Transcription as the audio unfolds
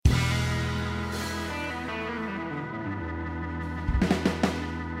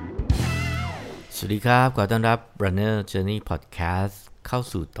สวัสดีครับขอต้อนรับ Runner Journey Podcast เข้า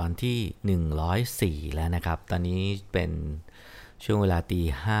สู่ตอนที่104แล้วนะครับตอนนี้เป็นช่วงเวลา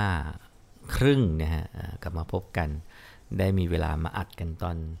5:30นะฮะกลับมาพบกันได้มีเวลามาอัดกันต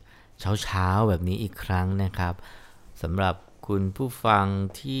อนเช้าแบบนี้อีกครั้งนะครับสำหรับคุณผู้ฟัง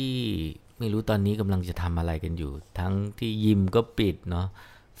ที่ไม่รู้ตอนนี้กำลังจะทำอะไรกันอยู่ทั้งที่ยิมก็ปิดเนาะ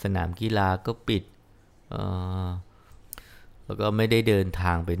สนามกีฬาก็ปิดแล้วก็ไม่ได้เดินท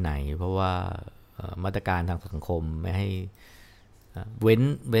างไปไหนเพราะว่ามาตรการทางสังคมไม่ให้เ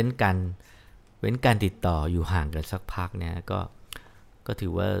ว้นการติดต่ออยู่ห่างกันสักพักเนี่ยก็ถื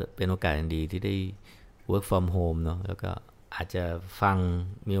อว่าเป็นโอกาสดีที่ได้ work from home เนาะแล้วก็อาจจะ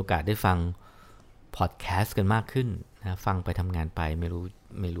มีโอกาสได้ฟังพอดแคสต์กันมากขึ้นนะฟังไปทำงานไปไม่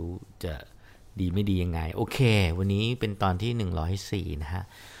รู้จะดีไม่ดียังไงโอเควันนี้เป็นตอนที่104นะฮะ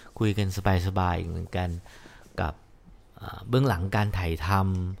คุยกันสบายๆเหมือนกันกับเบื้องหลังการถ่ายทำ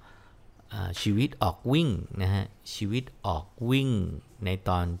ชีวิตออกวิ่งนะฮะชีวิตออกวิ่งใน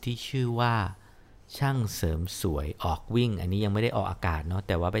ตอนที่ชื่อว่าช่างเสริมสวยออกวิ่งอันนี้ยังไม่ได้ออกอากาศเนาะแ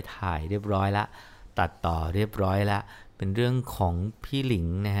ต่ว่าไปถ่ายเรียบร้อยละตัดต่อเรียบร้อยละเป็นเรื่องของพี่หลิง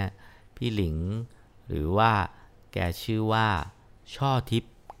นะฮะพี่หลิงหรือว่าแกชื่อว่าช่อทิพ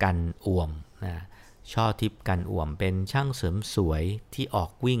ย์กันอ่วมนะช่อทิพย์กันอ่วมเป็นช่างเสริมสวยที่ออ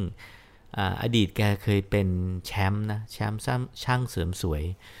กวิ่งอดีตแกเคยเป็นแชมป์ช่างเสริมสวย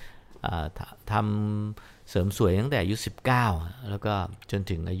ทำเสริมสวยตั้งแต่อายุ19แล้วก็จน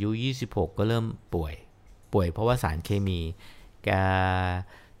ถึงอายุ26ก็เริ่มป่วยเพราะว่าสารเคมีแก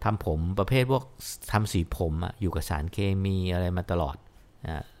ทำผมประเภทพวกทำสีผมอยู่กับสารเคมีอะไรมาตลอด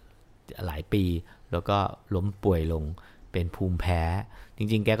หลายปีแล้วก็ล้มป่วยลงเป็นภูมิแพ้จ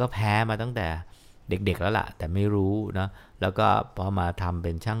ริงๆแกก็แพ้มาตั้งแต่เด็กๆแล้วล่ะแต่ไม่รู้นะแล้วก็พอมาทำเ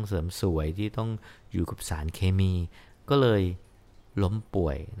ป็นช่างเสริมสวยที่ต้องอยู่กับสารเคมีก็เลยล้มป่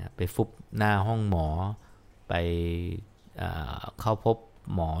วยนะไปฟุบหน้าห้องหมอไปเข้าพบ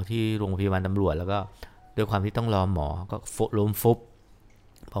หมอที่โรงพยาบาลตำรวจแล้วก็ด้วยความที่ต้องรอหมอก็ล้มฟุบ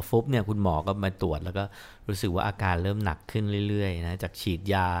พอฟุบเนี่ยคุณหมอก็มาตรวจแล้วก็รู้สึกว่าอาการเริ่มหนักขึ้นเรื่อยๆนะจากฉีด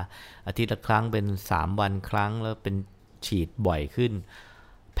ยาอาทิตย์ละครั้งเป็น3วันครั้งแล้วเป็นฉีดบ่อยขึ้น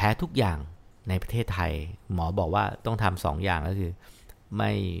แพ้ทุกอย่างในประเทศไทยหมอบอกว่าต้องทำ2 อย่างก็คือไ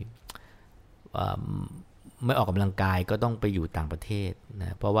ม่ออกกำลังกายก็ต้องไปอยู่ต่างประเทศน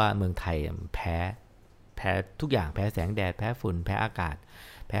ะเพราะว่าเมืองไทยแพ้ทุกอย่างแพ้แสงแดดแพ้ฝุ่นแพ้อากาศ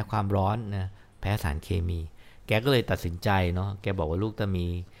แพ้ความร้อนนะแพ้สารเคมีแกก็เลยตัดสินใจเนาะแกบอกว่าลูกต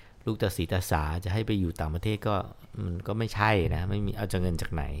าสีตาสาจะให้ไปอยู่ต่างประเทศก็มันก็ไม่ใช่นะไม่มีเอาเงินจา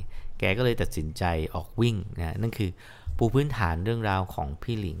กไหนแกก็เลยตัดสินใจออกวิ่งนะนั่นคือปูพื้นฐานเรื่องราวของ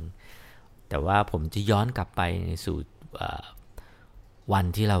พี่หลิงแต่ว่าผมจะย้อนกลับไปในสู่วัน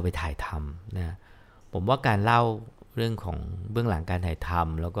ที่เราไปถ่ายทำนะผมว่าการเล่าเรื่องของเบื้องหลังการถ่ายท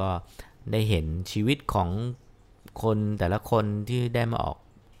ำแล้วก็ได้เห็นชีวิตของคนแต่ละคนที่ได้มาออก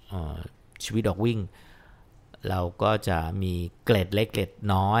ชีวิตออกวิ่งเราก็จะมีเกร็ดเล็กเกร็ด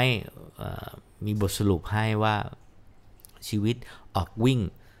น้อยมีบทสรุปให้ว่าชีวิตออกวิ่ง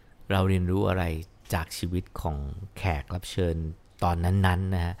เราเรียนรู้อะไรจากชีวิตของแขกรับเชิญตอนนั้น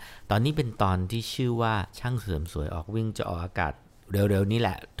ๆนะฮะตอนนี้เป็นตอนที่ชื่อว่าช่างเสริมสวยออกวิ่งจะออกอากาศเร็วๆนี้แห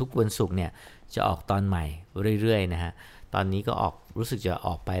ละทุกวันศุกร์เนี่ยจะออกตอนใหม่เรื่อยๆนะฮะตอนนี้ก็ออกรู้สึกจะอ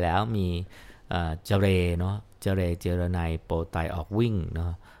อกไปแล้วมีเจเรนายโปรไตออกวิ่งเนา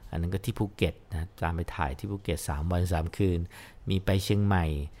ะอันนั้นก็ที่ภูเก็ตนะตามไปถ่ายที่ภูเก็ต3 วัน 3 คืนมีไปเชียงใหม่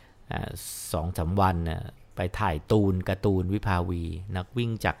2-3 วันนะไปถ่ายการ์ตูนวิภาวีนักวิ่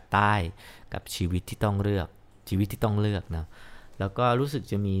งจากใต้กับชีวิตที่ต้องเลือกนะแล้วก็รู้สึก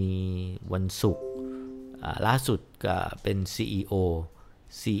จะมีวันศุกร์ล่าสุดก็เป็น CEO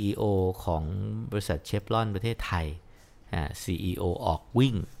ของบริษัทเชฟรอนประเทศไทยCEO ออก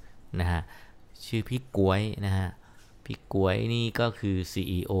วิ่งนะฮะชื่อพี่ก๊วยนะฮะพี่ก๊วยนี่ก็คือ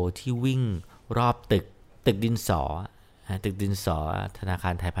CEO ที่วิ่งรอบตึกดินสอธนาคา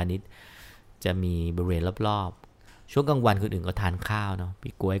รไทยพาณิชย์จะมีบริเวณรอบๆช่วงกลางวันคนอื่นก็ทานข้าวเนาะ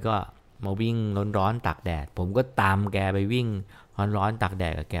พี่ก๊วยก็มาวิ่งร้อนๆตากแดดผมก็ตามแกไปวิ่งร้อนๆตากแด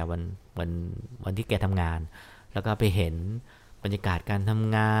ดกับแกวันที่แกทำงานแล้วก็ไปเห็นบรรยากาศการท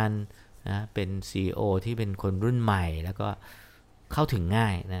ำงานนะเป็น CEO ที่เป็นคนรุ่นใหม่แล้วก็เข้าถึงง่า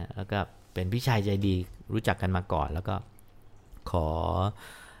ยนะแล้วก็เป็นพี่ชายใจดีรู้จักกันมาก่อนแล้วก็ขอ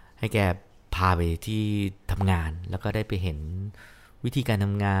ให้แกพาไปที่ทำงานแล้วก็ได้ไปเห็นวิธีการท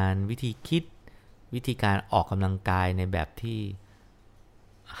ำงานวิธีคิดวิธีการออกกำลังกายในแบบที่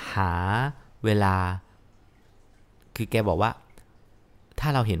หาเวลาคือแกบอกว่าถ้า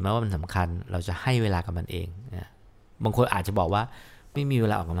เราเห็นว่ามันสำคัญเราจะให้เวลากับมันเองนะบางคนอาจจะบอกว่าไม่มีเว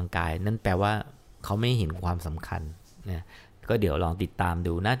ลาออกกำลังกายนั่นแปลว่าเขาไม่เห็นความสำคัญนะ ก็เดี๋ยวลองติดตาม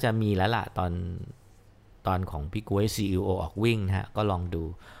ดูน่าจะมีแล้วล่ะตอนของพี่กุ้ย CEO ออกวิ่งนะฮะก็ลองดู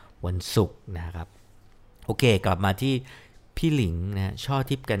วันศุกร์นะครับโอเคกลับมาที่พี่หลิงนะช่อ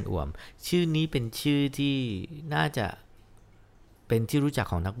ทิพย์กันอ่วมชื่อนี้เป็นชื่อที่น่าจะเป็นที่รู้จัก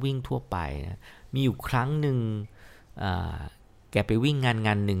ของนักวิ่งทั่วไปนะมีอยู่ครั้งหนึ่งแกไปวิ่งง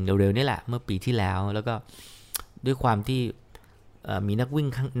านหนึ่งเร็วๆนี่แหละเมื่อปีที่แล้วแล้วก็ด้วยความที่มีนักวิ่ง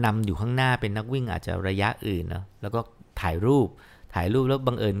นำอยู่ข้างหน้าเป็นนักวิ่งอาจจะระยะอื่นนะแล้วก็ถ่ายรูปแล้ว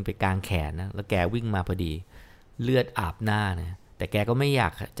บังเอิญไปกางแขนนะแล้วแกวิ่งมาพอดีเลือดอาบหน้านะแต่แกก็ไม่อยา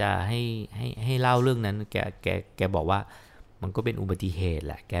กจะให้เล่าเรื่องนั้นแกบอกว่ามันก็เป็นอุบัติเหตุแ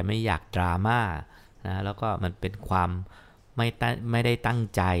หละแกไม่อยากดราม่านะแล้วก็มันเป็นความไม่ได้ตั้ง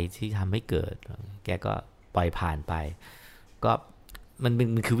ใจที่ทำให้เกิดแกก็ปล่อยผ่านไปก็มั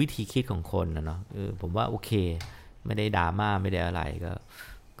นคือวิธีคิดของคนนะเนาะผมว่าโอเคไม่ได้ดราม่าไม่ได้อะไร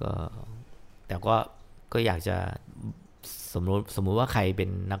ก็แต่ก็อยากจะสมมุติว่าใครเป็น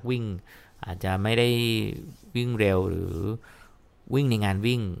นักวิ่งอาจจะไม่ได้วิ่งเร็วหรือวิ่งในงาน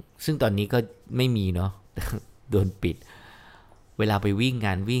วิ่งซึ่งตอนนี้ก็ไม่มีเนาะ โดนปิดเวลาไปวิ่งง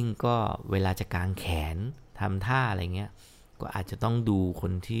านวิ่งก็เวลาจะกางแขนทำท่าอะไรเงี้ยก็อาจจะต้องดูค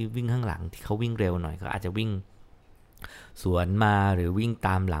นที่วิ่งข้างหลังที่เขาวิ่งเร็วหน่อยก็อาจจะวิ่งสวนมาหรือวิ่งต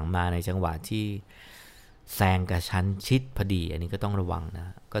ามหลังมาในจังหวะที่แซงกระชั้นชิดพอดีอันนี้ก็ต้องระวังน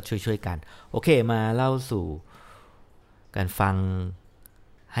ะก็ช่วยกันโอเคมาเล่าสู่การฟัง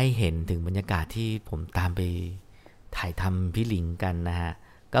ให้เห็นถึงบรรยากาศที่ผมตามไปถ่ายทำพี่หลิงกันนะฮะ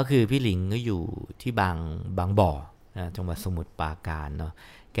ก็คือพี่หลิงก็อยู่ที่บางบ่อนะจังหวัดสมุทรปราการเนาะ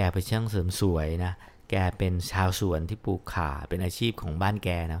แกเป็นช่างเสริมสวยนะแกเป็นชาวสวนที่ปลูกข่าเป็นอาชีพของบ้านแก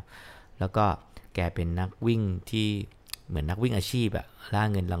นะแล้วก็แกเป็นนักวิ่งที่เหมือนนักวิ่งอาชีพอะล่า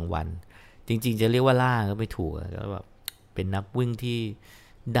เงินรางวัลจริงๆจะเรียกว่าล่าก็ไม่ถูกก็แบบเป็นนักวิ่งที่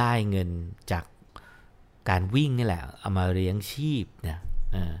ได้เงินจากการวิ่งนี่แหละเอามาเลี้ยงชีพนะ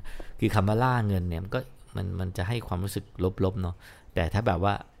คือคำว่าล่าเงินเนี่ยมันจะให้ความรู้สึกลบๆเนาะแต่ถ้าแบบ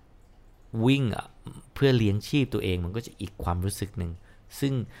ว่าวิ่งเพื่อเลี้ยงชีพตัวเองมันก็จะอีกความรู้สึกหนึ่งซึ่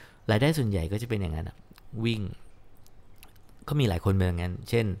งรายได้ส่วนใหญ่ก็จะเป็นอย่างนั้นวิ่งก็มีหลายคนเป็นอย่างนั้น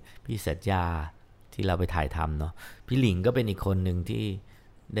เช่นพี่สัจญาที่เราไปถ่ายทำเนาะพี่หลิงก็เป็นอีกคนหนึ่งที่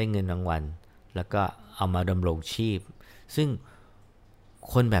ได้เงินรางวัลแล้วก็เอามาดำรงชีพซึ่ง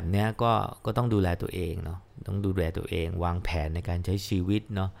คนแบบนี้ก็ต้องดูแลตัวเองเนาะต้องดูแลตัวเองวางแผนในการใช้ชีวิต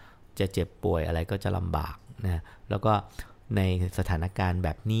เนาะจะเจ็บป่วยอะไรก็จะลำบากนะแล้วก็ในสถานการณ์แบ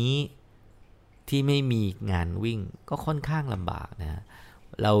บนี้ที่ไม่มีงานวิ่งก็ค่อนข้างลำบากนะ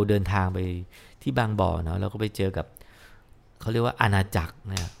เราเดินทางไปที่บางบ่อเนาะเราก็ไปเจอกับเขาเรียกว่าอาณาจักร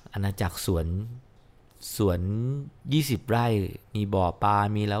นะอาณาจักรสวน20 ไร่มีบ่อปลา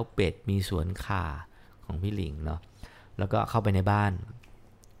มีเล้าเป็ดมีสวนข่าของพี่หลิงเนาะแล้วก็เข้าไปในบ้าน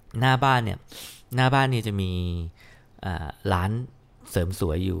หน้าบ้านเนี่ยจะมีร้านเสริมส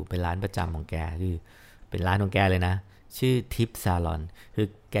วยอยู่เป็นร้านประจำของแกคือเป็นร้านของแกเลยนะชื่อทิปซาลอนคือ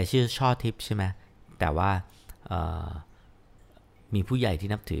แกชื่อช่อทิปใช่ไหมแต่ว่ามีผู้ใหญ่ที่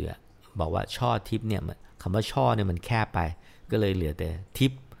นับถือบอกว่าช่อทิปเนี่ยคำว่าช่อเนี่ยมันแคบไปก็เลยเหลือแต่ทิ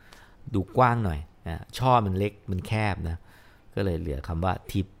ปดูกว้างหน่อยนะช่อมันเล็กมันแคบนะก็เลยเหลือคำว่า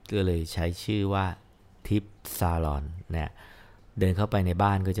ทิปก็เลยใช้ชื่อว่าทิปซาลอนนะเดินเข้าไปใน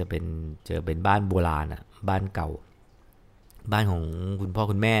บ้านก็จะเจอเป็นบ้านโบราณบ้านเก่าบ้านของคุณพ่อ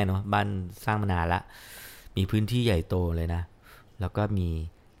คุณแม่เนาะบ้านสร้างมานานละมีพื้นที่ใหญ่โตเลยนะแล้วก็มี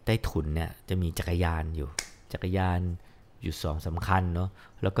ใต้ถุนเนี่ยจะมีจักรยานอยู่2-3 คันเนาะ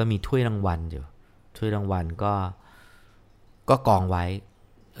แล้วก็มีถ้วยรางวัลอยู่ถ้วยรางวัลก็กองไว้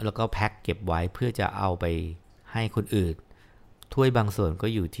แล้วก็แพ็คเก็บไว้เพื่อจะเอาไปให้คนอื่นถ้วยบางส่วนก็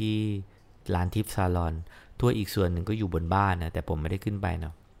อยู่ที่ร้านทิปซาลอนถ้วยอีกส่วนหนึ่งก็อยู่บนบ้านนะแต่ผมไม่ได้ขึ้นไปเน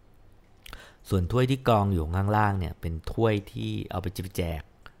าะส่วนถ้วยที่กองอยู่ข้างล่างเนี่ยเป็นถ้วยที่เอาไปแจก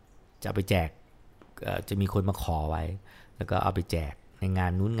จะมีคนมาขอไว้แล้วก็เอาไปแจกในงา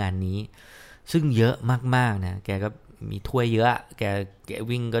นนู้นงานนี้ซึ่งเยอะมากๆนะแกก็มีถ้วยเยอะแก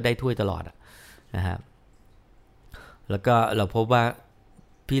วิ่งก็ได้ถ้วยตลอดนะครับแล้วก็เราพบว่า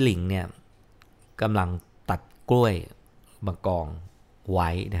พี่หลิงเนี่ยกำลังตัดกล้วยมากองไว้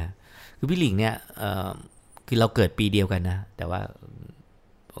นะคือพี่หลิงเนี่ยคือเราเกิดปีเดียวกันนะแต่ว่า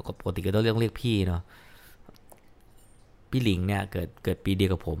ปกติก็ต้องเรียกพี่เนาะพี่หลิงเนี่ยเกิดปีเดียว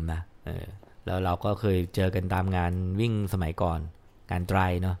กับผมนะแล้วเราก็เคยเจอกันตามงานวิ่งสมัยก่อนงานไตร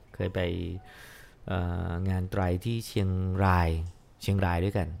เนาะเคยไปงานไตรที่เชียงรายด้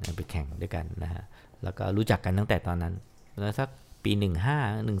วยกันไปแข่งด้วยกันนะฮะแล้วก็รู้จักกันตั้งแต่ตอนนั้นแล้วสักปี15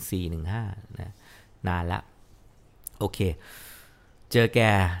 14 15นะนานละโอเคเจอแก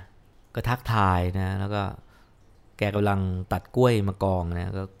ก็ทักทายนะแล้วก็แกกำลังตัดกล้วยมากองน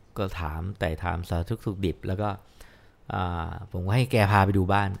ะก็ถามสารทุกข์สุขดิบแล้วก็ ผมก็ให้แกพาไปดู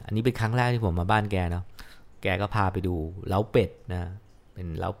บ้านอันนี้เป็นครั้งแรกที่ผมมาบ้านแกเนาะแกก็พาไปดูเล้าเป็ดนะเป็น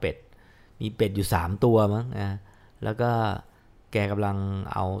เล้าเป็ดมีเป็ดอยู่3ตัวมั้งนะแล้วก็แกกำลัง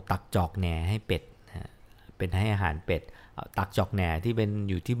เอาตักจอกแหน่ให้เป็ดนะเป็นให้อาหารเป็ดตักจอกแหน่ที่เป็น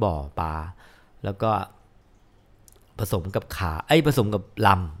อยู่ที่บ่อปลาแล้วก็ผสมกับผสมกับล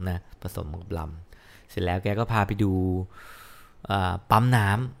ำนะผสมกับลำเสร็จแล้วแกก็พาไปดูปั๊มน้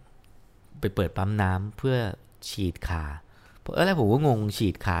ำไปเปิดปั๊มน้ำเพื่อฉีดข่าเพราะอะไรผมก็งงฉี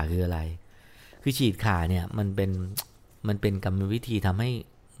ดข่าคืออะไรคือฉีดข่าเนี่ยมันเป็นกรรมวิธีทำให้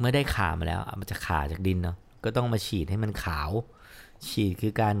เมื่อได้ข่ามาแล้วมันจะข่าจากดินเนาะก็ต้องมาฉีดให้มันขาวฉีดคื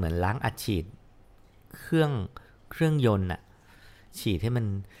อการเหมือนล้างอัดฉีดเครื่องยนต์อะฉีดให้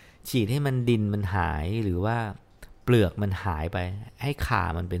มันดินมันหายหรือว่าเปลือกมันหายไปให้ข่า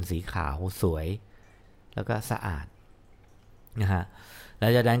มันเป็นสีขาวสวยแล้วก็สะอาดนะฮะแล้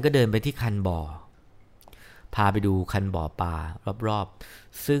วจากนั้นก็เดินไปที่คันบ่อพาไปดูคันบ่อปลารอบ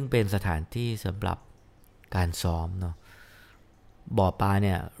ๆซึ่งเป็นสถานที่สำหรับการซ้อมเนาะบ่อปลาเ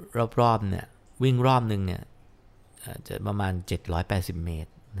นี่ยรอบๆเนี่ยวิ่งรอบนึงเนี่ยจะประมาณ780 เมต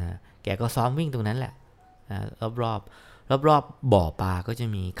รนะแกก็ซ้อมวิ่งตรงนั้นแหละนะรอบบ่อปลาก็จะ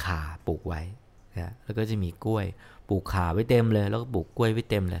มีข่าปลูกไว้นะแล้วก็จะมีกล้วยปลูกข่าไว้เต็มเลยแล้วก็ปลูกกล้วยไว้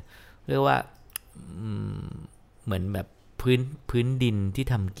เต็มเลยเรียกว่าเหมือนแบบพื้นดินที่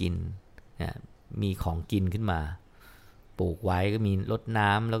ทำกินนะมีของกินขึ้นมาปลูกไว้ก็มีรด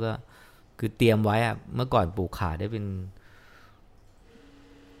น้ำแล้วก็คือเตรียมไว้อะเมื่อก่อนปลูกข่าได้เป็น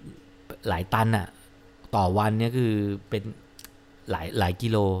หลายตันอะต่อวันเนี่ยคือเป็นหลายกิ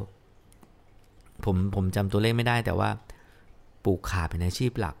โลผมจำตัวเลขไม่ได้แต่ว่าปลูกข่าเป็นอาชี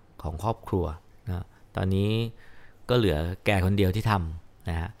พหลักของครอบครัวนะตอนนี้ก็เหลือแกคนเดียวที่ทำ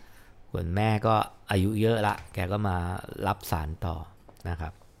นะฮะส่วนแม่ก็อายุเยอะละแกก็มารับสารต่อนะครั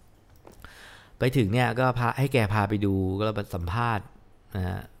บไปถึงเนี่ยก็ให้แกพาไปดูก็ไปสัมภาษณ์น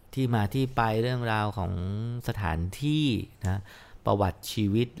ะที่มาที่ไปเรื่องราวของสถานที่นะประวัติชี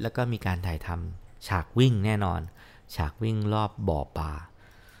วิตแล้วก็มีการถ่ายทำฉากวิ่งแน่นอนฉากวิ่งรอบบ่อปลา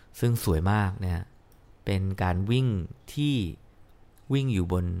ซึ่งสวยมากนะเป็นการวิ่งที่วิ่งอยู่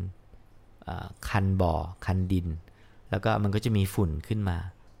บนคันบ่อคันดินแล้วก็มันก็จะมีฝุ่นขึ้นมา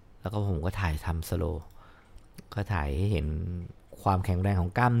แล้วก็ผมก็ถ่ายทำสโลว์ก็ถ่ายให้เห็นความแข็งแรงขอ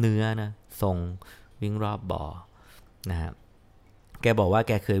งกล้ามเนื้อนะทรงวิ่งรอบบ่อนะครับแกบอกว่าแ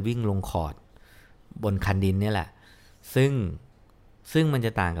กเคยวิ่งลงคอร์ดบนคันดินนี่แหละซึ่งมันจ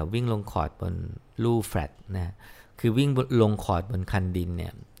ะต่างกับวิ่งลงคอร์ดบนลู่แฟลตนะคือวิ่งลงคอร์ดบนคันดินเนี่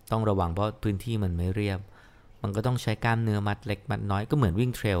ยต้องระวังเพราะพื้นที่มันไม่เรียบมันก็ต้องใช้กล้ามเนื้อมัดเล็กมัดน้อยก็เหมือนวิ่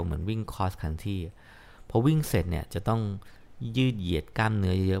งเทรลเหมือนวิ่งคอร์สคันที่พอวิ่งเสร็จเนี่ยจะต้องยืดเหยียดกล้ามเ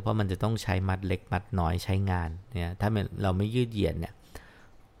นื้อเยอะเพราะมันจะต้องใช้มัดเล็กมัดน้อยใช้งานเนี่ยถ้าเราไม่ยืดเหยียดเนี่ย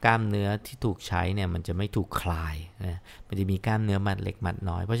กล้ามเนื้อที่ถูกใช้เนี่ยมันจะไม่ถูกคลายนะมันจะมีกล้ามเนื้อมัดเล็กมัด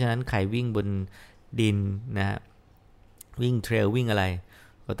น้อยเพราะฉะนั้นใครวิ่งบนดินนะวิ่งเทรลวิ่งอะไร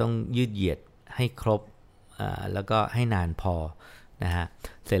ก็ต้องยืดเหยียดให้ครบแล้วก็ให้นานพอนะฮะ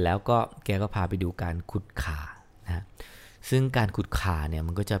เสร็จแล้วก็แกก็พาไปดูการขุดข่านะซึ่งการขุดข่าเนี่ย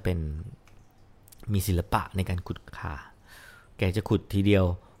มันก็จะเป็นมีศิลปะในการขุดข่าแกจะขุดทีเดียว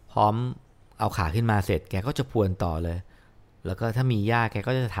พร้อมเอาข่าขึ้นมาเสร็จแกก็จะพรวนต่อเลยแล้วก็ถ้ามีหญ้าแก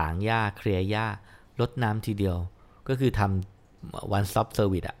ก็จะถางหญ้าเคลียร์หญ้ารดน้ำทีเดียวก็คือทำ one stop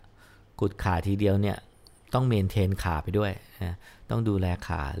service อะขุดข่าทีเดียวเนี่ยต้องเมนเทนข่าไปด้วยนะต้องดูแล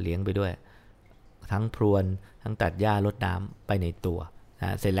ข่าเลี้ยงไปด้วยทั้งพรวนทั้งตัดหญ้ารดน้ำไปในตัวน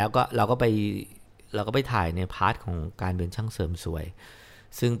ะเสร็จแล้วก็เราก็ไปถ่ายในพาร์ทของการเป็นช่างเสริมสวย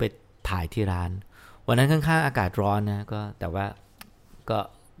ซึ่งไปถ่ายที่ร้านวันนั้นข้างๆอากาศร้อนนะก็แต่ว่า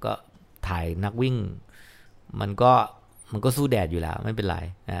ก็ถ่ายนักวิ่งมันก็สู้แดดอยู่แล้วไม่เป็นไร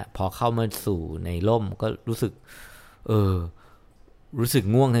นะพอเข้ามาสู่ในร่มก็รู้สึก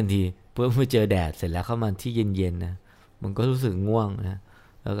ง่วงทันทีเพื่อมาเจอแดดเสร็จแล้วเข้ามาที่เย็นๆนะมันก็รู้สึกง่วงนะ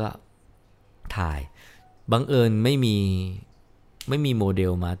แล้วก็ถ่ายบังเอิญไม่มีโมเด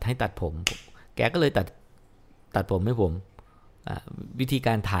ลมาให้ตัดผมแกก็เลยตัดผมให้ผมวิธีก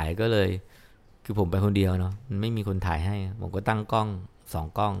ารถ่ายก็เลยคือผมไปคนเดียวเนาะมันไม่มีคนถ่ายให้ผมก็ตั้งกล้อง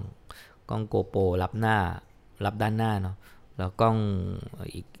2กล้องโกโปรรับด้านหน้าเนาะแล้วกล้อง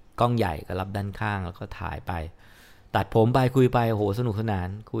อีกกล้องใหญ่ก็รับด้านข้างแล้วก็ถ่ายไปตัดผมไปคุยไปโอ้โหสนุกสนาน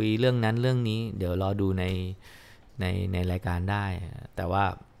คุยเรื่องนั้นเรื่องนี้เดี๋ยวรอดูในรายการได้แต่ว่า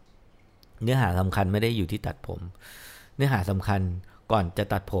เนื้อหาสำคัญไม่ได้อยู่ที่ตัดผมเนื้อหาสำคัญก่อนจะ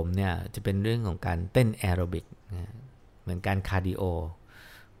ตัดผมเนี่ยจะเป็นเรื่องของการเต้นแอโรบิกนะเหมือนการคาร์ดิโอ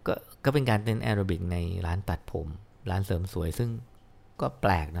ก็เป็นการเต้นแอโรบิกในร้านตัดผมร้านเสริมสวยซึ่งก็แป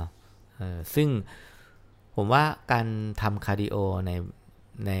ลกเนาะซึ่งผมว่าการทำคาร์ดิโอ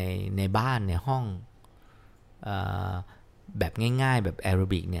ในบ้านในห้อง แบบง่ายๆแบบแอโร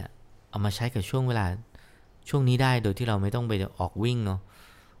บิกเนี่ยเอามาใช้กับช่วงเวลาช่วงนี้ได้โดยที่เราไม่ต้องไปออกวิ่งเนาะ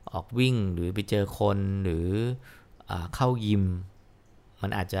ออกวิ่งหรือไปเจอคนหรือเข้ายิมมั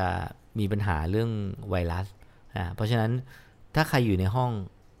นอาจจะมีปัญหาเรื่องไวรัสเพราะฉะนั้นถ้าใครอยู่ในห้อง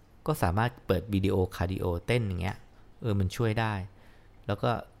ก็สามารถเปิดวิดีโอคาร์ดิโอเต้นอย่างเงี้ยมันช่วยได้แล้ว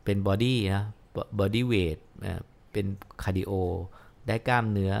ก็เป็นบอดี้นะบอดี้เวทเป็นคาร์ดิโอได้กล้าม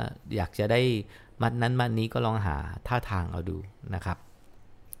เนื้ออยากจะได้มัดนั้นมัดนี้ก็ลองหาท่าทางเอาดูนะครับ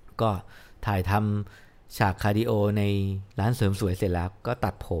ก็ถ่ายทำฉากคาร์ดิโอในร้านเสริมสวยเสร็จแล้วก็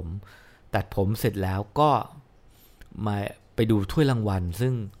ตัดผมเสร็จแล้วก็มาไปดูถ้วยรางวัล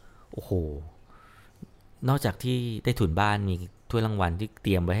ซึ่งโอ้โหนอกจากที่ได้ถุนบ้านมีถ้วยรางวัลที่เต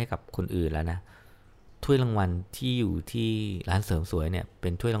รียมไว้ให้กับคนอื่นแล้วนะถ้วยรางวัลที่อยู่ที่ร้านเสริมสวยเนี่ยเป็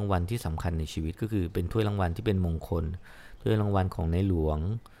นถ้วยรางวัลที่สำคัญในชีวิตก็คือเป็นถ้วยรางวัลที่เป็นมงคลถ้วยรางวัลของในหลวง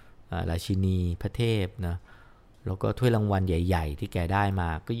ราชินีพระเทพนะแล้วก็ถ้วยรางวัลใหญ่ๆที่แกได้มา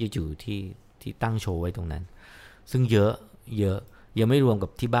ก็อยู่ที่ตั้งโชว์ไว้ตรงนั้นซึ่งเยอะยังไม่รวมกับ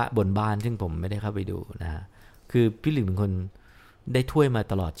ที่บ้านบนบ้านซึ่งผมไม่ได้เข้าไปดูนะคือพี่หลิงเป็นคนได้ถ้วยมา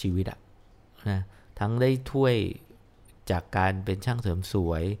ตลอดชีวิตอะนะทั้งได้ถ้วยจากการเป็นช่างเสริมส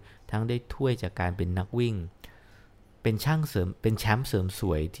วยทั้งได้ถ้วยจากการเป็นนักวิ่งเป็นช่างเสริมเป็นแชมป์เสริมส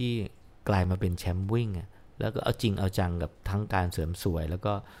วยที่กลายมาเป็นแชมป์วิ่งแล้วก็เอาจริงเอาจังกับทั้งการเสริมสวยแล้ว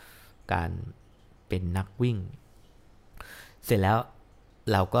ก็การเป็นนักวิ่งเสร็จแล้ว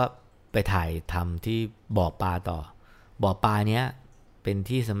เราก็ไปถ่ายทำที่บ่อปลาต่อบ่อปลาเนี้ยเป็น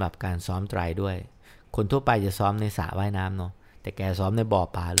ที่สำหรับการซ้อมไตรด้วยคนทั่วไปจะซ้อมในสระว่ายน้ำเนาะแต่แกซ้อมในบ่อ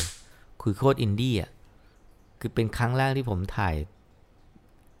ปลาเลยคือโคตรอินดี้อ่ะคือเป็นครั้งแรกที่ผมถ่าย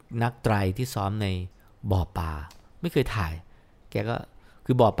นักไตรที่ซ้อมในบ่อปลาไม่เคยถ่ายแกก็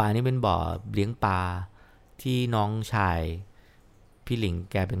คือบ่อปลานี่เป็นบ่อเลี้ยงปลาที่น้องชายพี่หลิง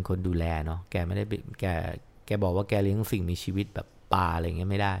แกเป็นคนดูแลเนาะแกไม่ได้แกบอกว่าแกเลี้ยงสิ่งมีชีวิตแบบปลาอะไรเงี้ย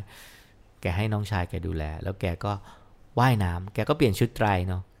ไม่ได้แกให้น้องชายแกดูแลแล้วแกก็ว่ายน้ำแกก็เปลี่ยนชุดไตร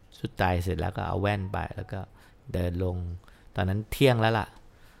เนาะชุดไตรเสร็จแล้วก็เอาแว่นไปแล้วก็เดินลงตอนนั้นเที่ยงแล้วล่ะ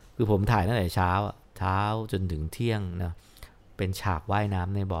คือผมถ่ายตั้งแต่เช้าจนถึงเที่ยงนะเป็นฉากว่ายน้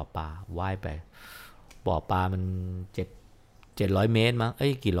ำในบ่อปลาว่ายไปบ่อปลามัน700 เมตรมั้ง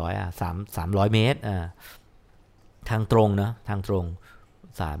กี่ร้อย300 เมตรทางตรงนะทางตรง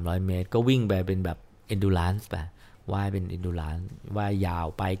300 เมตรก็วิ่งไปเป็นแบบ endurance ไปว่ายเป็น endurance ว่ายยาว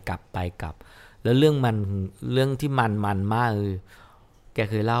ไปกลับแล้วเรื่องที่มันมากคือแก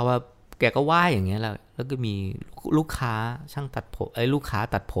เคยเล่าว่าแกก็ว่ายอย่างเงี้ยแล้วก็มีลูกค้าช่างตัดผมลูกค้า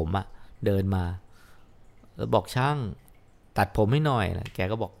ตัดผมเดินมาแล้วบอกช่างตัดผมให้หน่อยนะแก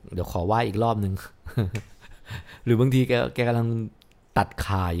ก็บอกเดี๋ยวขอว่ายอีกรอบนึง หรือบางทีแกกำลังตัด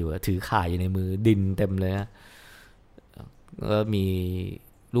ข่าอยู่ถือข่าอยู่ในมือดินเต็มเลยนะก็มี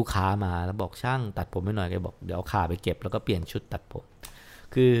ลูกค้ามาแล้วบอกช่างตัดผมให้หน่อยแกบอกเดี๋ยวเอาข่าไปเก็บแล้วก็เปลี่ยนชุดตัดผม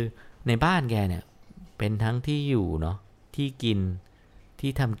คือในบ้านแกเนี่ยเป็นทั้งที่อยู่เนาะที่กิน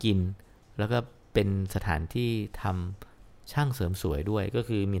ที่ทำกินแล้วก็เป็นสถานที่ทำช่างเสริมสวยด้วยก็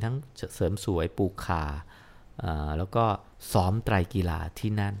คือมีทั้งเสริมสวยปลูกข่าแล้วก็ซ้อมไตรกีฬา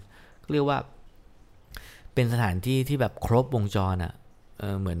ที่นั่นเรียกว่าเป็นสถานที่ที่แบบครบวงจร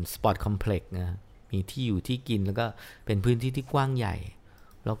เหมือนสปอร์ตคอมเพล็กซ์นะมีที่อยู่ที่กินแล้วก็เป็นพื้นที่ที่กว้างใหญ่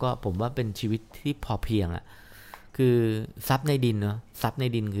แล้วก็ผมว่าเป็นชีวิตที่พอเพียงคือทรัพย์ในดินเนาะทรัพย์ใน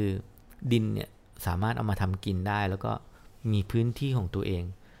ดินคือดินเนี่ยสามารถเอามาทำกินได้แล้วก็มีพื้นที่ของตัวเอง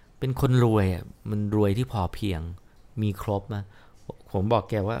เป็นคนรวยมันรวยที่พอเพียงมีครบนะผมบอก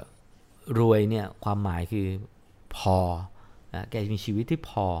แกว่ารวยเนี่ยความหมายคือพอแกมีชีวิตที่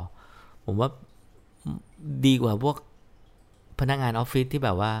พอผมว่าดีกว่าพวกพนักงานออฟฟิศที่แบ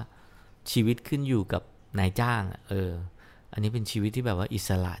บว่าชีวิตขึ้นอยู่กับนายจ้างอันนี้เป็นชีวิตที่แบบว่าอิส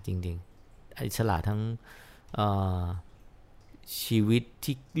ระจริงๆอิสระทั้งชีวิต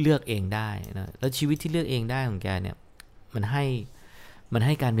ที่เลือกเองได้นะแล้วชีวิตที่เลือกเองได้ของแกเนี่ยมันใ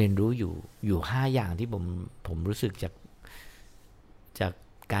ห้การเรียนรู้อยู่5อย่างที่ผมรู้สึกจาก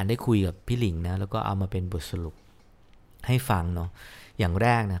การได้คุยกับพี่หลิงนะแล้วก็เอามาเป็นบทสรุปให้ฟังเนาะอย่างแร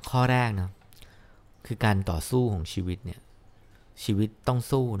กนะข้อแรกนะคือการต่อสู้ของชีวิตเนี่ยชีวิตต้อง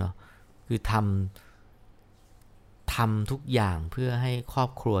สู้เนาะคือทำทุกอย่างเพื่อให้ครอบ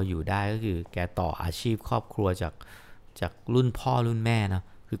ครัวอยู่ได้ก็คือแกต่ออาชีพครอบครัวจากรุ่นพ่อรุ่นแม่เนาะ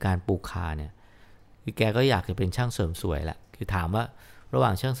คือการปลูกข่าเนี่ยคือแกก็อยากจะเป็นช่างเสริมสวยแหละคือถามว่าระหว่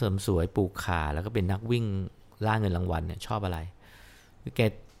างช่างเสริมสวยปลูกข่าแล้วก็เป็นนักวิ่งล่าเงินรางวัลเนี่ยชอบอะไรคือแก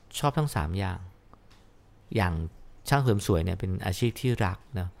ชอบทั้ง3อย่างช่างเสริมสวยเนี่ยเป็นอาชีพที่รัก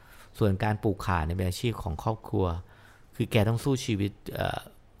นะส่วนการปลูกข่าเนี่ยเป็นอาชีพของครอบครัวคือแกต้องสู้ชีวิต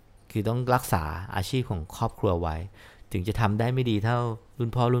คือต้องรักษาอาชีพของครอบครัวไว้ถึงจะทำได้ไม่ดีเท่ารุ่น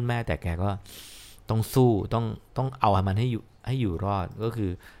พ่อรุ่นแม่แต่แกก็ ต้องสู้ต้องเอามันให้อยู่รอดก็คื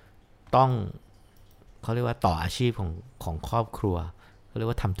อต้องเขาเรียกว่าต่ออาชีพของครอบครัวเขาเรียก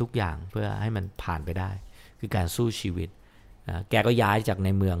ว่าทำทุกอย่างเพื่อให้มันผ่านไปได้คือการสู้ชีวิตแกก็ย้ายจากใน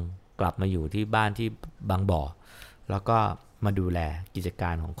เมืองกลับมาอยู่ที่บ้านที่บางบ่อแล้วก็มาดูแลกิจกา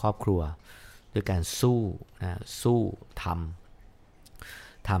รของครอบครัวด้วยการสู้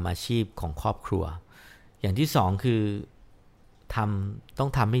ทำอาชีพของครอบครัวอย่างที่สองคือต้อ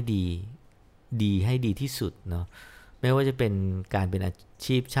งทำให้ดีให้ดีที่สุดเนาะไม่ว่าจะเป็นการเป็นอา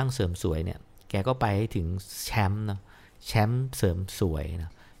ชีพช่างเสริมสวยเนี่ยแกก็ไปให้ถึงแชมป์เนาะแชมป์เสริมสวยน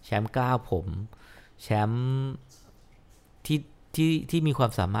ะแชมป์ก้าวผมแชมป์ที่มีควา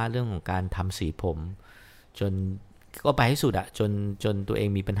มสามารถเรื่องของการทำสีผมจนก็ไปให้สุดอะจนตัวเอง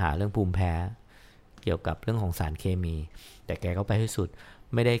มีปัญหาเรื่องภูมิแพ้เกี่ยวกับเรื่องของสารเคมีแต่แกก็ไปให้สุด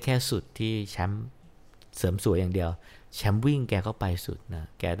ไม่ได้แค่สุดที่แชมป์เสริมสวยอย่างเดียวแชมป์วิ่งแกก็ไปสุดนะ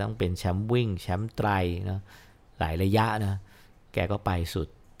แกต้องเป็นแชมป์วิ่งแชมป์ไตรนะหลายระยะนะแกก็ไปสุด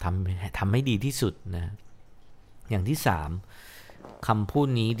ทำให้ดีที่สุดนะอย่างที่3คำพูด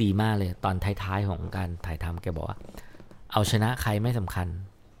นี้ดีมากเลยตอนท้ายๆของการถ่ายทำแกบอกว่าเอาชนะใครไม่สำคัญ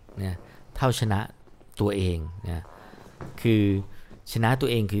นะเท่าชนะตัวเองนะคือชนะตัว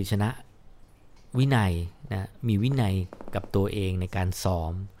เองคือชนะวินัยนะมีวินัยกับตัวเองในการซ้อ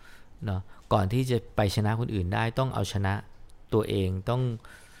มเนาะก่อนที่จะไปชนะคนอื่นได้ต้องเอาชนะตัวเอง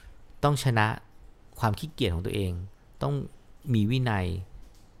ต้องชนะความขี้เกียจของตัวเองต้องมีวินัย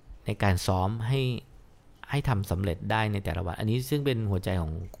ในการซ้อมให้ทำสำเร็จได้ในแต่ละวันอันนี้ซึ่งเป็นหัวใจ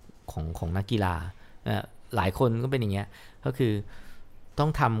ของนักกีฬาหลายคนก็เป็นอย่างเงี้ยก็คือต้อ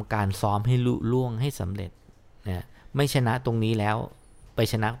งทำการซ้อมให้ลุล่วงให้สำเร็จนะไม่ชนะตรงนี้แล้วไป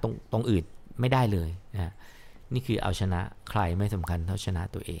ชนะตรงอื่นไม่ได้เลยนะนี่คือเอาชนะใครไม่สำคัญเท่าชนะ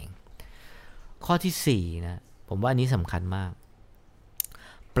ตัวเองข้อที่4นะผมว่าอันนี้สำคัญมาก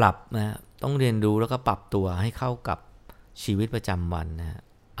ปรับนะต้องเรียนรู้แล้วก็ปรับตัวให้เข้ากับชีวิตประจำวันนะ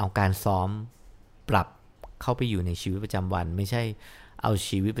เอาการซ้อมปรับเข้าไปอยู่ในชีวิตประจำวันไม่ใช่เอา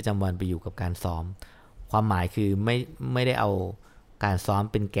ชีวิตประจำวันไปอยู่กับการซ้อมความหมายคือไม่ได้เอาการซ้อม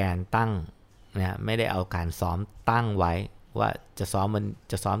เป็นแกนตั้งนะไม่ได้เอาการซ้อมตั้งไว้ว่าจะซ้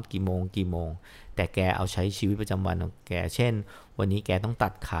อมกี่โมงแต่แกเอาใช้ชีวิตประจำวันของแกเช่นวันนี้แกต้องตั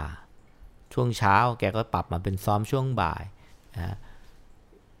ดขาช่วงเช้าแกก็ปรับมาเป็นซ้อมช่วงบ่ายนะ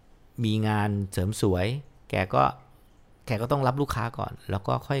มีงานเสริมสวยแกก็ต้องรับลูกค้าก่อนแล้ว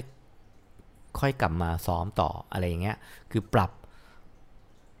ก็ค่อยกลับมาซ้อมต่ออะไรอย่างเงี้ยคือป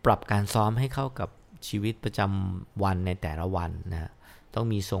รับการซ้อมให้เข้ากับชีวิตประจำวันในแต่ละวันนะต้อง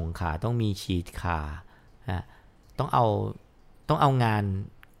มีส่งขาต้องมีฉีดขานะต้องเอา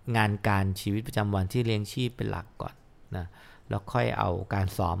งานการชีวิตประจำวันที่เลี้ยงชีพเป็นหลักก่อนนะแล้วค่อยเอาการ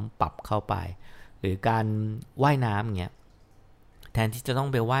ซ้อมปรับเข้าไปหรือการว่ายน้ำเงี้ยแทนที่จะต้อง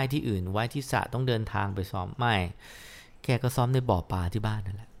ไปว่ายที่อื่นว่ายที่สระต้องเดินทางไปซ้อมไม่แกก็ซ้อมในบ่อปลาที่บ้าน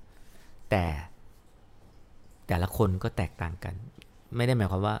นั่นแหละแต่ละคนก็แตกต่างกันไม่ได้หมาย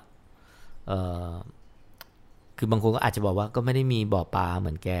ความว่าคือบางคนก็อาจจะบอกว่าก็ไม่ได้มีบ่อปลาเห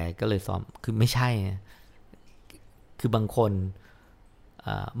มือนแกก็เลยซ้อมคือไม่ใช่นะคือบางคน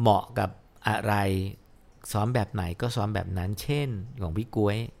เหมาะกับอะไรซ้อมแบบไหนก็ซ้อมแบบนั้นเช่นของพี่ก้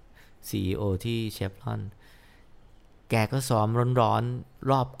วย CEO ที่เชฟรอนแกก็ซ้อมร้อนๆ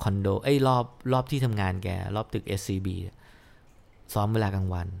รอบคอนโดรอบที่ทำงานแกรอบตึก SCB ซ้อมเวลากลาง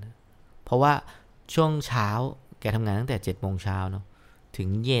วันเพราะว่าช่วงเช้าแกทำงานตั้งแต่ 7 โมงเช้าเนาะถึง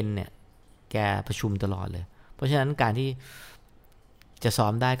เย็นเนี่ยแกประชุมตลอดเลยเพราะฉะนั้นการที่จะซ้อ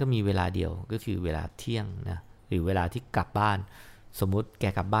มได้ก็มีเวลาเดียวก็คือเวลาเที่ยงนะหรือเวลาที่กลับบ้านสมมุติแก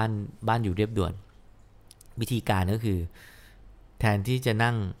กลับบ้านอยู่เรียบด่วนวิธีการก็คือแทนที่จะ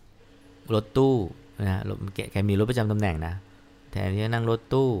นั่งรถตู้นะแกมีรถประจำตำแหน่งนะแทนที่จะนั่งรถ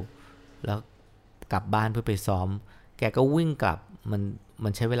ตู้แล้วกลับบ้านเพื่อไปซ้อมแกก็วิ่งกลับมั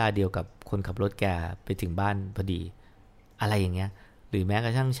นใช้เวลาเดียวกับคนขับรถแกไปถึงบ้านพอดีอะไรอย่างเงี้ยหรือแม้กร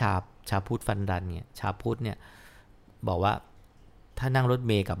ะทั่งชาพุทธฟันดันเนี่ยชาพุทธเนี่ยบอกว่าถ้านั่งรถเ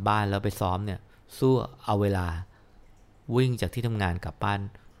มล์กลับบ้านแล้วไปซ้อมเนี่ยสู้เอาเวลาวิ่งจากที่ทำงานกลับบ้าน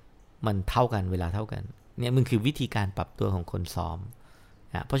มันเท่ากันเวลาเท่ากันเนี่ยมันคือวิธีการปรับตัวของคนซ้อม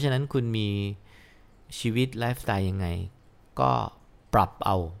นะเพราะฉะนั้นคุณมีชีวิตไลฟ์สไตล์ยังไงก็ปรับเอ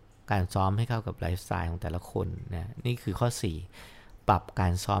าการซ้อมให้เข้ากับไลฟ์สไตล์ของแต่ละคนนะนี่คือข้อ4ปรับกา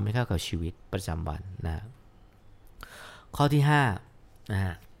รซ้อมให้เข้ากับชีวิตประจำวันนะข้อที่5นะฮ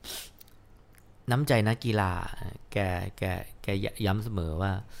ะน้ำใจนักกีฬาแกย้ำเสมอว่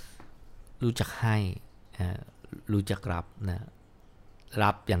ารู้จักให้รู้จักรับนะ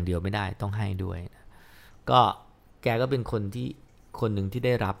รับอย่างเดียวไม่ได้ต้องให้ด้วยนะก็แกก็เป็นคนหนึ่งที่ไ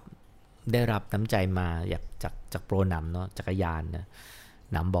ด้รับน้ำใจมาจากโปรหนำเนาะจักรยานนะ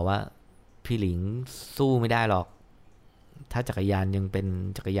หนำบอกว่า พี่หลิงสู้ไม่ได้หรอกถ้าจักรยานยังเป็น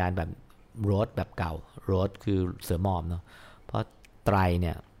จักรยานแบบโรดแบบเก่าโรดคือเสือหมอบเนาะเพราะไตรเ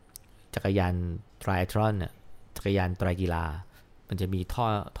นี่ยจักรยานไตรทรอนเนี่ยจักรยานไตรกีฬามันจะมีท่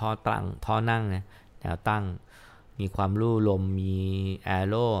อตั้งท่อนั่งนะแนวตั้งมีความลู่ลมมีแอ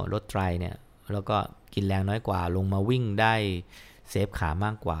โร่รถไตรเนี่ยแล้วก็กินแรงน้อยกว่าลงมาวิ่งได้เซฟขาม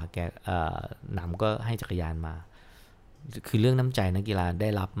ากกว่าแกหนำก็ให้จักรยานมาคือเรื่องน้ำใจนักกีฬาได้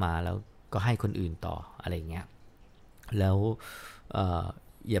รับมาแล้วก็ให้คนอื่นต่ออะไรเงี้ยแล้ว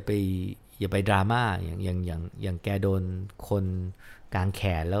อย่าไปดราม่าอย่างแกโดนคนกางแข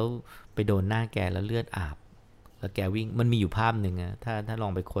นแล้วไปโดนหน้าแกแล้วเลือดอาบแล้วแกวิ่งมันมีอยู่ภาพหนึ่งอะถ้าลอ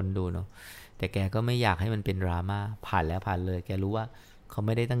งไปค้นดูเนาะแต่แกก็ไม่อยากให้มันเป็นดราม่าผ่านแล้วผ่านเลยแกรู้ว่าเขาไ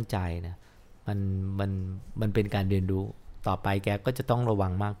ม่ได้ตั้งใจนะมันเป็นการเรียนรู้ต่อไปแกก็จะต้องระวั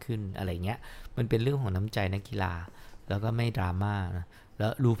งมากขึ้นอะไรเงี้ยมันเป็นเรื่องของน้ำใจนักกีฬาแล้วก็ไม่ดราม่านะแล้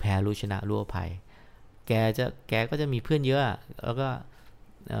วรู้แพ้รู้ชนะรู้อภัยแกก็จะมีเพื่อนเยอะแล้วก็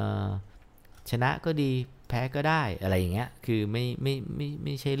ชนะก็ดีแพ้ก็ได้อะไรอย่างเงี้ยคือไ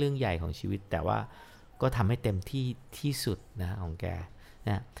ม่ใช่เรื่องใหญ่ของชีวิตแต่ว่าก็ทำให้เต็มที่ที่สุดนะของแกน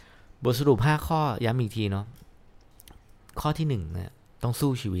ะบทสรุป5ข้อย้ำอีกทีเนาะข้อที่1นะต้อง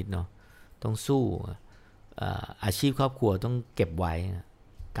สู้ชีวิตเนาะต้องสู้อาชีพครอบครัวต้องเก็บไว้นะ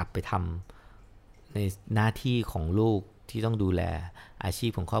กลับไปทำในหน้าที่ของลูกที่ต้องดูแลอาชี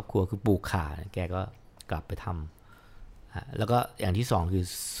พของครอบครัวคือปลูกขาแกก็กลับไปทำแล้วก็อย่างที่2คือ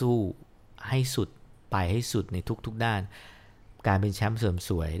สู้ให้สุดไปให้สุดในทุกด้านการเป็นแชมป์เสริมส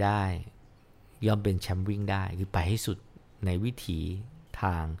วยได้ย่อมเป็นแชมป์วิ่งได้คือไปให้สุดในวิถีท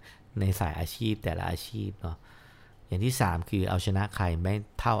างในสายอาชีพแต่ละอาชีพเนาะอย่างที่3คือเอาชนะใครไม่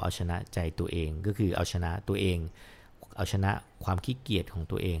เท่าเอาชนะใจตัวเองก็คือเอาชนะตัวเองเอาชนะความขี้เกียจของ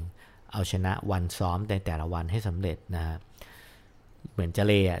ตัวเองเอาชนะวันซ้อมในแต่ละวันให้สำเร็จนะฮะเหมือนจะ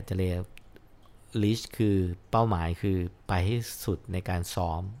เลลิชคือเป้าหมายคือไปให้สุดในการซ้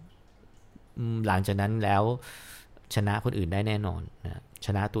อมหลังจากนั้นแล้วชนะคนอื่นได้แน่นอนนะช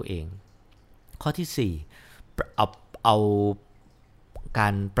นะตัวเองข้อที่4เอากา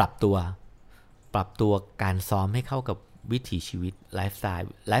รปรับตัวการซ้อมให้เข้ากับวิถีชีวิตไลฟ์ส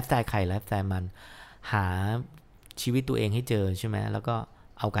ไตล์ใครไลฟ์สไตล์มันหาชีวิตตัวเองให้เจอใช่ไหมแล้วก็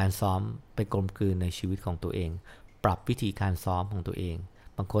เอาการซ้อมไปกลมกลืนในชีวิตของตัวเองปรับวิธีการซ้อมของตัวเอง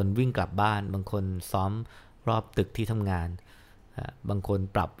บางคนวิ่งกลับบ้านบางคนซ้อมรอบตึกที่ทำงานบางคน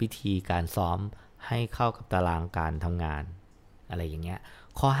ปรับวิธีการซ้อมให้เข้ากับตารางการทำงานอะไรอย่างเงี้ย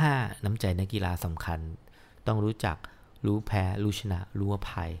ข้อ5น้ำใจนักกีฬาสำคัญต้องรู้จักรู้แพ้รู้ชนะรู้อ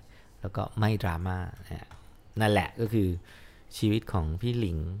ภัยแล้วก็ไม่ดราม่านั่นแหละก็คือชีวิตของพี่ห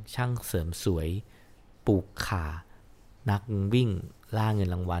ลิงช่างเสริมสวยปลูกขานักวิ่งล่าเงิน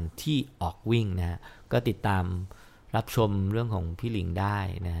รางวัลที่ออกวิ่งนะฮะก็ติดตามรับชมเรื่องของพี่หลิงได้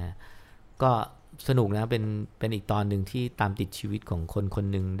นะฮะก็สนุกนะเป็นอีกตอนหนึ่งที่ตามติดชีวิตของคนคน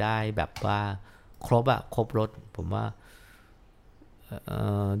หนึ่งได้แบบว่าครบรสผมว่า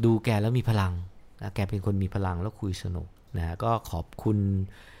ดูแกแล้วมีพลังนะแกเป็นคนมีพลังแล้วคุยสนุกนะก็ขอบคุณ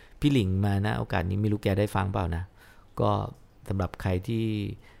พี่หลิงมานะโอกาสนี้ไม่รู้แกได้ฟังเปล่านะก็สำหรับใคร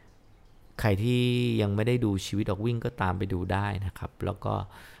ที่ยังไม่ได้ดูชีวิตออกวิ่งก็ตามไปดูได้นะครับแล้วก็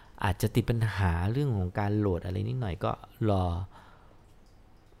อาจจะติดปัญหาเรื่องของการโหลดอะไรนิดหน่อยก็รอ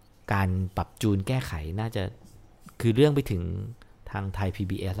การปรับจูนแก้ไขน่าจะคือเรื่องไปถึงทางไทย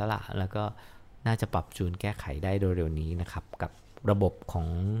PBS แล้วล่ะแล้วก็น่าจะปรับจูนแก้ไขได้โดยเร็วนี้นะครับกับระบบของ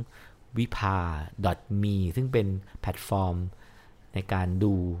วิภา .me ซึ่งเป็นแพลตฟอร์มในการ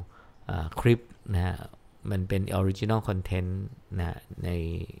ดูคลิปนะฮะมันเป็น original content นะใน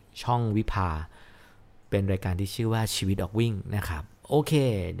ช่องวิภาเป็นรายการที่ชื่อว่าชีวิตออกวิ่งนะครับโอเค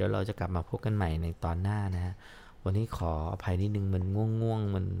เดี๋ยวเราจะกลับมาพบกันใหม่ในตอนหน้านะฮะวันนี้ขออภัยนิดนึงมันง่วง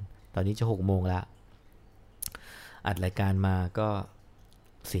มันตอนนี้จะ6 โมงแล้วอัดรายการมาก็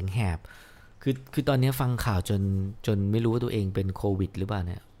เสียงแหบคือตอนนี้ฟังข่าวจนไม่รู้ว่าตัวเองเป็นโควิดหรือเปล่าเ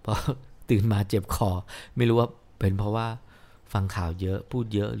นี่ยเพราะตื่นมาเจ็บคอไม่รู้ว่าเป็นเพราะว่าฟังข่าวเยอะพูด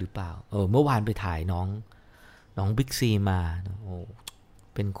เยอะหรือเปล่าเมื่อวานไปถ่ายน้องบิ๊กซีมาโอ้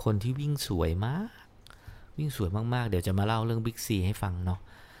เป็นคนที่วิ่งสวยมากเดี๋ยวจะมาเล่าเรื่องบิ๊กซีให้ฟังเนาะ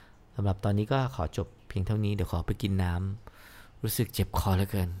สำหรับตอนนี้ก็ขอจบเพียงเท่านี้เดี๋ยวขอไปกินน้ำรู้สึกเจ็บคอเหลือ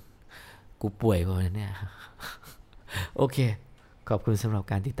เกินกูป่วยเพราะนั้นเนี่ยโอเคขอบคุณสำหรับ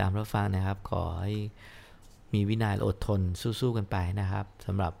การติดตามรับฟังนะครับขอให้มีวินัยอดทนสู้ๆกันไปนะครับส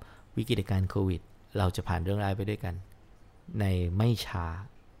ำหรับวิกฤตการณ์โควิดเราจะผ่านเรื่องร้ายไปด้วยกันในไม่ช้า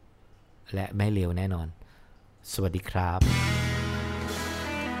และไม่เร็วแน่นอนสวัสดีครับ